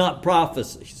 despise not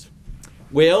prophecies?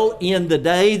 Well, in the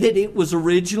day that it was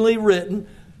originally written,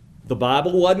 the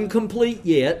Bible wasn't complete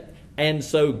yet, and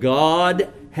so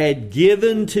God had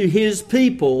given to His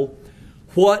people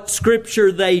what Scripture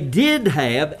they did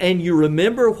have. And you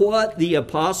remember what the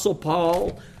Apostle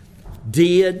Paul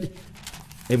did,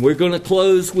 and we're going to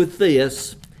close with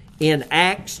this, in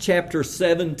Acts chapter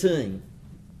 17.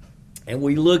 And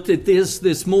we looked at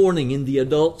this morning in the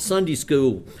adult Sunday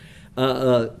school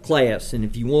class. And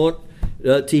if you want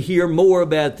to hear more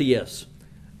about this,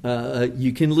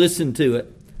 you can listen to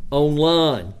it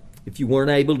online if you weren't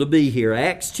able to be here.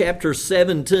 Acts chapter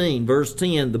 17, verse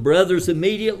 10. The brothers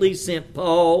immediately sent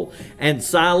Paul and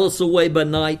Silas away by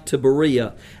night to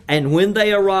Berea. And when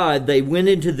they arrived, they went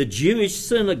into the Jewish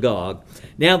synagogue.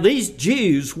 Now these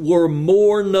Jews were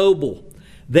more noble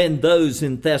than those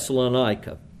in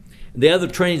Thessalonica. The other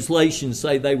translations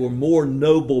say they were more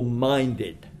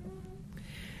noble-minded.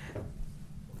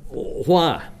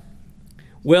 Why?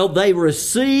 Well, they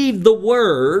received the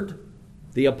word,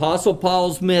 the Apostle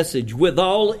Paul's message, with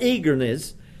all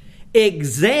eagerness,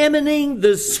 examining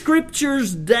the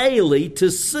Scriptures daily to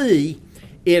see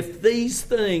if these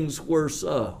things were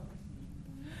so.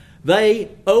 They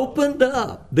opened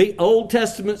up the Old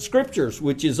Testament Scriptures,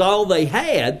 which is all they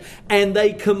had, and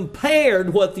they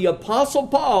compared what the Apostle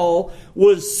Paul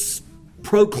was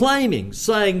proclaiming,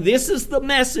 saying this is the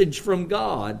message from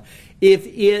God, if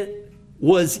it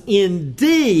was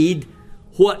indeed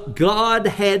what God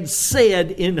had said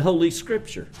in Holy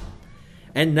Scripture.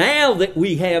 And now that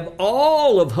we have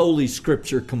all of Holy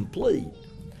Scripture complete,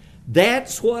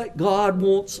 that's what God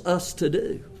wants us to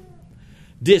do.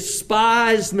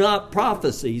 Despise not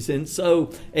prophecies. And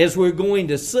so, as we're going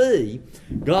to see,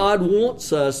 God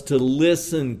wants us to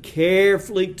listen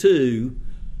carefully to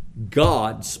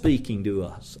God speaking to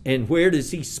us. And where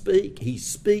does He speak? He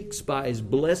speaks by His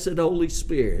blessed Holy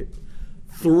Spirit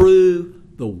through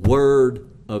the Word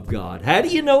of God. How do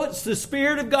you know it's the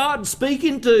Spirit of God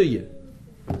speaking to you?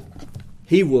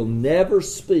 He will never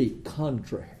speak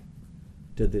contrary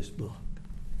to this book.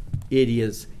 It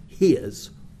is His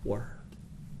Word.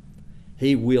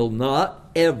 He will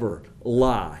not ever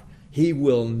lie. He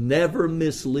will never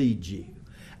mislead you.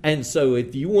 And so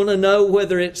if you want to know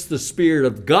whether it's the Spirit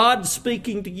of God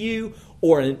speaking to you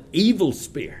or an evil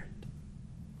spirit,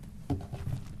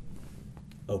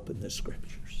 open the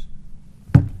Scriptures.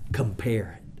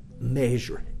 Compare it.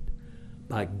 Measure it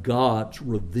by God's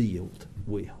revealed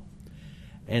will.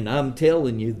 And I'm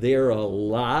telling you, there are a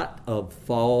lot of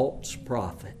false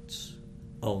prophets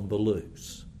on the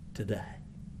loose today.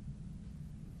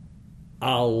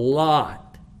 A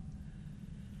lot.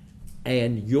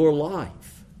 And your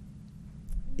life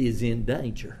is in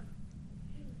danger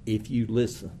if you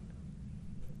listen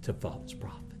to false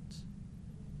prophets.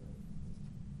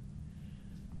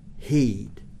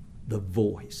 Heed the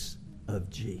voice of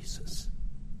Jesus.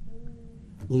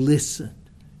 Listen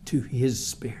to His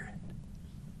Spirit.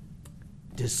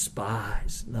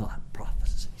 Despise not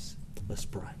prophecies. Let's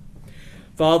pray.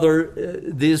 Father,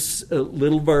 this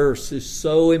little verse is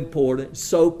so important,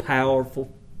 so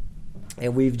powerful,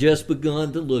 and we've just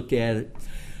begun to look at it.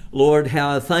 Lord,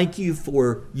 how I thank You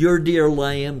for Your dear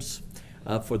lambs,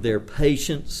 for their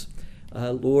patience,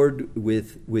 Lord,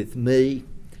 with me.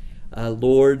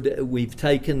 Lord, we've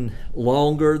taken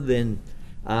longer than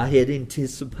I had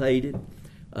anticipated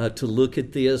to look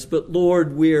at this, but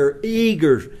Lord, we're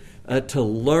eager to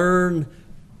learn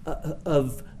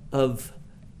of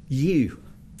You.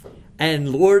 And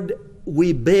Lord,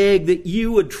 we beg that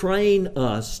You would train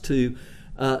us to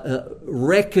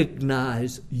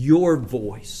recognize Your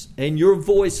voice and Your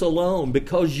voice alone,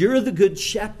 because You're the good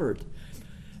shepherd.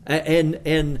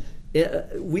 And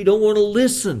we don't want to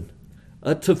listen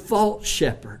to false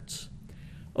shepherds.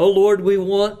 Oh Lord, we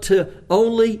want to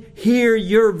only hear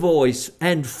Your voice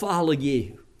and follow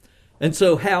You. And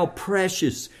so how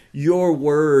precious Your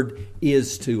word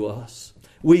is to us.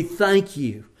 We thank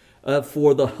You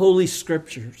for the Holy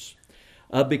Scriptures,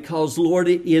 because, Lord,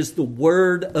 it is the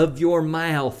word of Your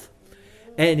mouth,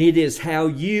 and it is how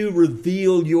You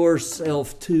reveal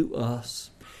Yourself to us.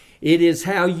 It is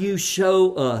how You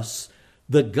show us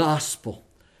the gospel,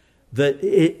 that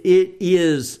it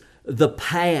is the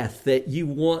path that You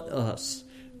want us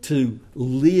to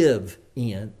live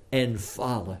in and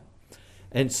follow.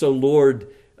 And so, Lord,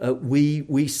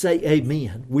 we say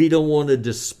amen. We don't want to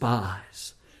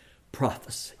despise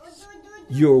prophecies.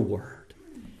 Your word.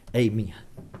 Amen.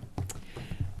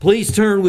 Please turn with